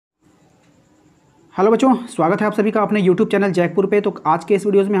Hello बच्चों, स्वागत है आप सभी का अपने YouTube चैनल जयपुर पे। तो आज के इस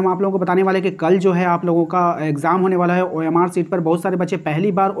वीडियोस में हम आप लोगों को बताने वाले कि कल जो है आप लोगों का एग्ज़ाम होने वाला है OMR सीट पर। बहुत सारे बच्चे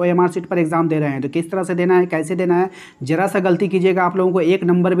पहली बार OMR सीट पर एग्ज़ाम दे रहे हैं, तो किस तरह से देना है, कैसे देना है, जरा सा गलती कीजिएगा आप लोगों को एक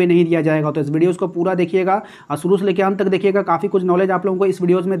नंबर भी नहीं दिया जाएगा। तो इस वीडियोज़ को पूरा देखिएगा और शुरू से लेकर अंत तक देखिएगा। काफ़ी कुछ नॉलेज आप लोगों को इस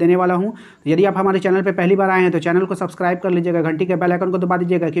वीडियोज़ में देने वाला हूँ। यदि आप हमारे चैनल पर पहली बार आए हैं तो चैनल को सब्सक्राइब कर लीजिएगा, घंटी के बेल आइकन को दबा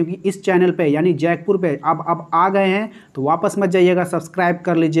दीजिएगा, क्योंकि इस चैनल पर यानी जयपुर पर अब आ गए हैं तो वापस मत जाइएगा, सब्सक्राइब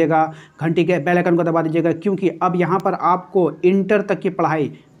कर लीजिएगा, घंटी के बेल आइकन को दबा दीजिएगा, क्योंकि अब यहाँ पर आपको इंटर तक की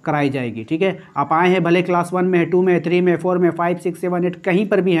पढ़ाई कराई जाएगी। ठीक है, आप आए हैं भले क्लास 1 में, 2 में, 3 में, 4 में, 5, 6, 7, 8 कहीं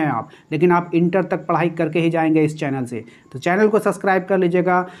पर भी हैं आप, लेकिन आप इंटर तक पढ़ाई करके ही जाएंगे इस चैनल से। तो चैनल को सब्सक्राइब कर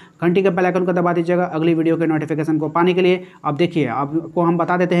लीजिएगा, घंटी के बेल आइकन को दबा दीजिएगा अगली वीडियो के नोटिफिकेशन को पाने के लिए। अब देखिए, आपको हम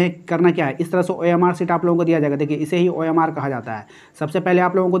बता देते हैं करना क्या है। इस तरह से OMR सीट आप लोगों को दिया जाएगा। देखिए, इसे ही OMR कहा जाता है। सबसे पहले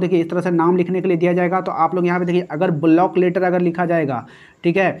आप लोगों को देखिए इस तरह से नाम लिखने के लिए दिया जाएगा। तो आप लोग यहाँ पे देखिए, अगर ब्लॉक लेटर अगर लिखा जाएगा,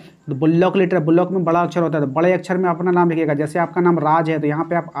 ठीक है, तो ब्लॉक लेटर, ब्लॉक में बड़ा अक्षर होता है, तो बड़े अक्षर में अपना नाम लिखिएगा। जैसे आपका नाम राज है तो यहाँ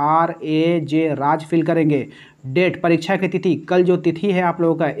पे आप RAJ राज फिल करेंगे। डेट, परीक्षा की तिथि, कल जो तिथि है आप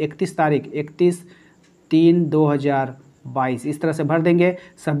लोगों का 31 तारीख 31/3/2022 इस तरह से भर देंगे।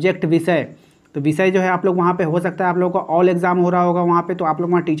 सब्जेक्ट, विषय, तो विषय जो है आप लोग वहाँ पे हो सकता है आप लोगों का ऑल एग्जाम हो रहा होगा वहाँ पे, तो आप लोग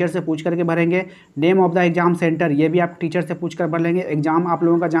वहाँ टीचर से पूछ करके भरेंगे। Name of the exam centre, ये भी आप टीचर से पूछ कर भर लेंगे। एग्जाम आप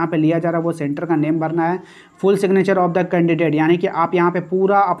लोगों का जहाँ पे लिया जा रहा है वो सेंटर का नेम भरना है। Full signature of the candidate, यानी कि आप यहाँ पे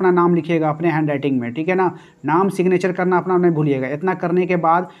पूरा अपना नाम लिखिएगा अपने हैंड राइटिंग में, ठीक है ना, नाम सिग्नेचर करना अपना नहीं भूलिएगा। इतना करने के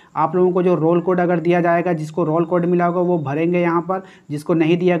बाद आप लोगों को जो रोल कोड अगर दिया जाएगा, जिसको रोल कोड मिला होगा वो भरेंगे यहाँ पर, जिसको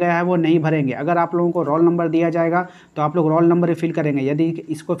नहीं दिया गया है वो नहीं भरेंगे। अगर आप लोगों को रोल नंबर दिया जाएगा तो आप लोग रोल नंबर ही फिल करेंगे। यदि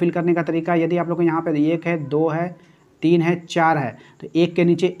इसको फिल करने का तरीका, यदि आप लोग को यहाँ पर 1 है, 2 है, 3 है, 4 है, तो 1 के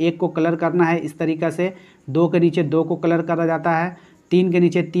नीचे 1 को कलर करना है इस तरीक़ा से। 2 के नीचे 2 को कलर करा जाता है, 3 के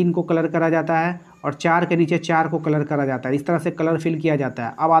नीचे 3 को कलर करा जाता है, और 4 के नीचे 4 को कलर करा जाता है। इस तरह से कलर फिल किया जाता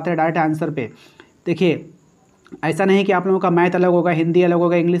है। अब आते हैं डायरेक्ट आंसर पे। देखिए, ऐसा नहीं कि आप लोगों का मैथ अलग होगा, हिंदी अलग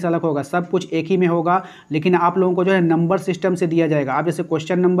होगा, इंग्लिश अलग होगा, सब कुछ एक ही में होगा, लेकिन आप लोगों को जो है नंबर सिस्टम से दिया जाएगा। आप जैसे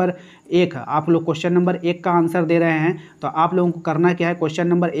क्वेश्चन नंबर 1, आप लोग क्वेश्चन नंबर 1 का आंसर दे रहे हैं, तो आप लोगों को करना क्या है, क्वेश्चन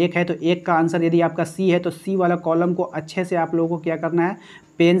नंबर 1 है तो 1 का आंसर यदि आपका C है तो C वाला कॉलम को अच्छे से आप लोगों को क्या करना है,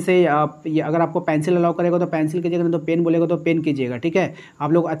 पेन से, अगर आपको पेंसिल अलाउ करेगा तो पेंसिल कीजिएगा, नहीं तो पेन बोलेगा तो पेन कीजिएगा। ठीक है,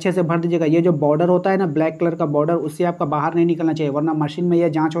 आप लोग अच्छे से भर दीजिएगा। ये जो बॉर्डर होता है ना, ब्लैक कलर का बॉर्डर, उससे आपका बाहर नहीं निकलना चाहिए, वरना मशीन में ये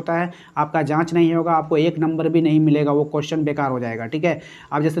जांच होता है, आपका जांच नहीं होगा, आपको 1 नंबर भी नहीं मिलेगा, वो क्वेश्चन बेकार हो जाएगा। ठीक है,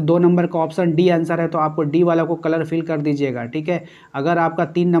 आप जैसे 2 नंबर का ऑप्शन D आंसर है तो आपको D वाला को कलर फिल कर दीजिएगा। ठीक है, अगर आपका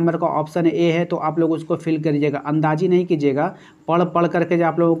 3 नंबर का ऑप्शन A है तो आप लोग उसको फिल कर दीजिएगा, अंदाजी नहीं कीजिएगा, पढ़ करके जो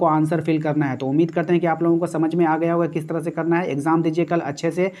आप लोगों को आंसर फिल करना है। तो उम्मीद करते हैं कि आप लोगों को समझ में आ गया होगा किस तरह से करना है। एग्जाम दीजिए कल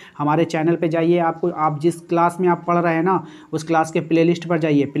अच्छे से। हमारे चैनल पे जाइए, आपको, आप जिस क्लास में आप पढ़ रहे हैं ना, उस क्लास के प्लेलिस्ट पर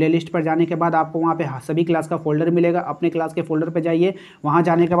जाइए। प्लेलिस्ट पर जाने के बाद आपको वहाँ पे सभी क्लास का फोल्डर मिलेगा, अपने क्लास के फोल्डर पे जाइए। वहाँ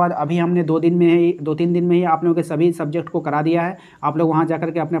जाने के बाद अभी हमने 2-3 दिन में ही आप लोगों के सभी सब्जेक्ट को करा दिया है। आप लोग वहाँ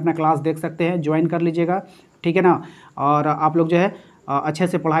जाकर के अपने अपना क्लास देख सकते हैं, ज्वाइन कर लीजिएगा। ठीक है ना, और आप लोग जो है अच्छे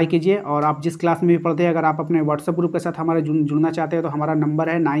से पढ़ाई कीजिए। और आप जिस क्लास में भी पढ़ते हैं, अगर आप अपने व्हाट्सएप ग्रुप के साथ हमारे जुड़ना चाहते हैं तो हमारा नंबर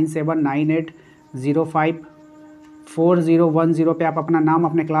है 9798054010 पे आप अपना नाम,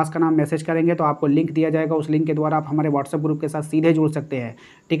 अपने क्लास का नाम मैसेज करेंगे तो आपको लिंक दिया जाएगा। उस लिंक के द्वारा आप हमारे व्हाट्सएप ग्रुप के साथ सीधे जुड़ सकते हैं।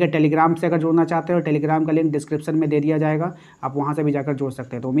 ठीक है, टेलीग्राम से अगर जुड़ना चाहते हो, टेलीग्राम का लिंक डिस्क्रिप्शन में दे दिया जाएगा, आप वहाँ से भी जाकर जुड़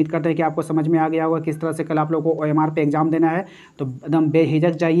सकते हैं। तो उम्मीद करते हैं कि आपको समझ में आ गया होगा किस तरह से कल आप लोगों को OMR पे एग्ज़ाम देना है। तो एकदम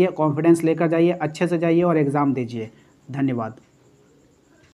बेहिचक जाइए, कॉन्फिडेंस लेकर जाइए, अच्छे से जाइए और एग्ज़ाम दीजिए। धन्यवाद।